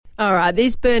All right,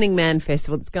 this Burning Man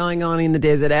festival that's going on in the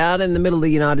desert out in the middle of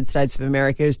the United States of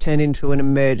America has turned into an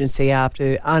emergency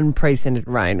after unprecedented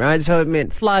rain, right? So it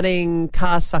meant flooding,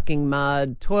 cars sucking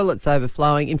mud, toilets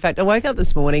overflowing. In fact, I woke up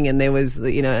this morning and there was,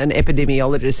 an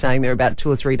epidemiologist saying they're about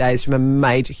 2 or 3 days from a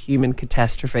major human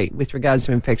catastrophe with regards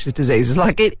to infectious diseases.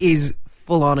 Like, it is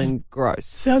full on and gross.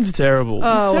 Sounds terrible.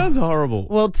 Oh. Sounds horrible.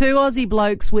 Well, 2 Aussie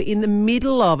blokes were in the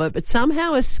middle of it, but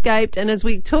somehow escaped. And as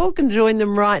we talk and join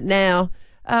them right now,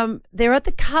 they're at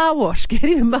the car wash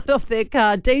getting the mud off their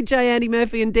car. DJ Andy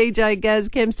Murphy and DJ Gaz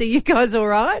Kempster, you guys all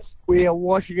right? We are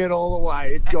washing it all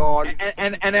away. It's gone.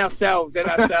 And ourselves.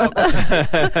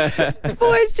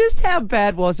 Boys, just how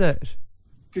bad was it?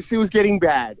 It was getting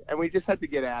bad, and we just had to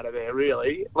get out of there,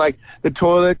 really. Like, the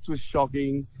toilets was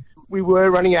shocking. We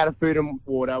were running out of food and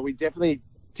water. We definitely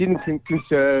didn't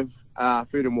conserve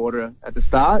food and water at the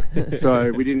start, so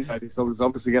we didn't know this was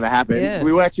obviously going to happen. Yeah.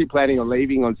 We were actually planning on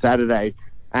leaving on Saturday,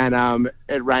 and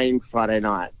it rained Friday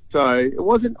night. So it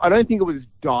wasn't, I don't think it was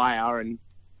dire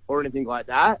or anything like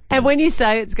that. And when you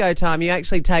say it's go time, you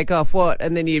actually take off what?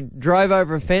 And then you drove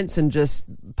over a fence and just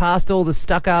passed all the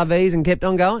stuck RVs and kept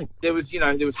on going? There was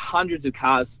hundreds of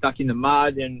cars stuck in the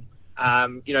mud, and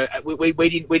we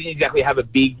didn't exactly have a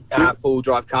big full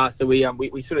drive car, so we didn't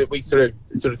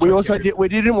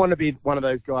want to be one of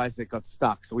those guys that got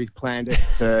stuck, so we planned it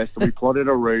first. So we plotted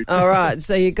a route. All right,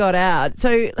 so you got out.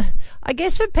 So I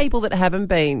guess for people that haven't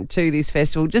been to this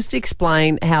festival, just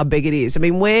explain how big it is. I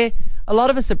mean, a lot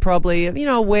of us are probably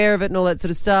aware of it and all that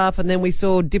sort of stuff, and then we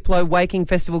saw Diplo waking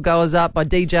festival goers up by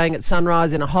DJing at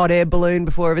sunrise in a hot air balloon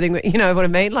before everything. You know what I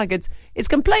mean? Like, it's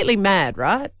completely mad,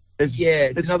 right? It's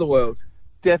another world.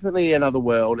 Definitely another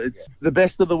world. It's the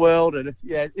best of the world, and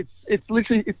it's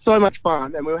literally so much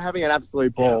fun, and we were having an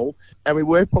absolute ball, and we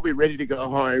were probably ready to go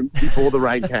home before the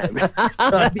rain came.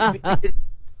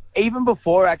 Even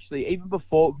before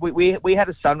we had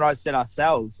a sunrise set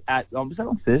ourselves at was that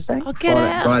on Thursday? Oh, get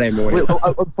out. Friday morning.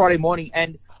 Friday morning,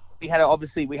 and we had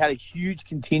a huge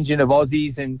contingent of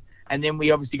Aussies, and then we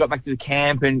obviously got back to the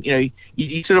camp, and you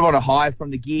sort of on a high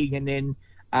from the gig, and then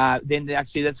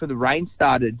actually that's where the rain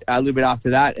started a little bit after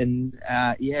that, and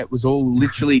it was all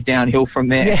literally downhill from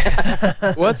there.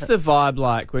 Yeah. What's the vibe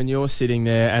like when you're sitting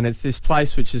there and it's this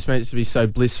place which is meant to be so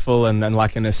blissful and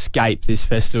like an escape, this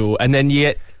festival, and then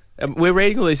yet we're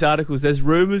reading all these articles, there's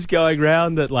rumours going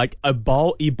around that like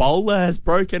Ebola has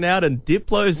broken out and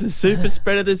Diplo's the super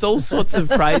spreader. There's all sorts of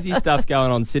crazy stuff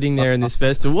going on sitting there in this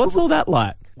festival. What's all that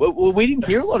like? Well, we didn't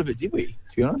hear a lot of it, did we,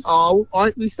 to be honest?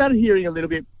 We started hearing a little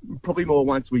bit, probably more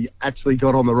once we actually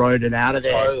got on the road and out of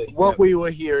there. Totally. What we were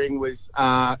hearing was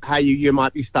how you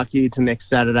might be stuck here till next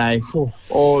Saturday,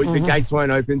 or the gates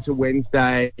won't open till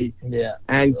Wednesday. Yeah.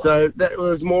 And so that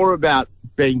was more about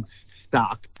being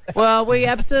stuck. Well, we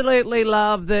absolutely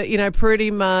love that,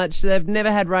 pretty much they've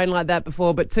never had rain like that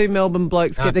before, but 2 Melbourne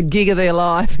blokes get the gig of their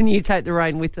life and you take the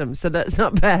rain with them, so that's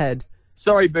not bad.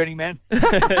 Sorry, Burning Man. All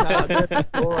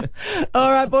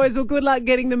right, boys. Well, good luck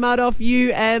getting the mud off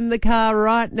you and the car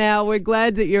right now. We're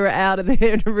glad that you're out of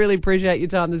there and really appreciate your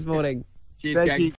time this morning. Cheers, Thank gang. you.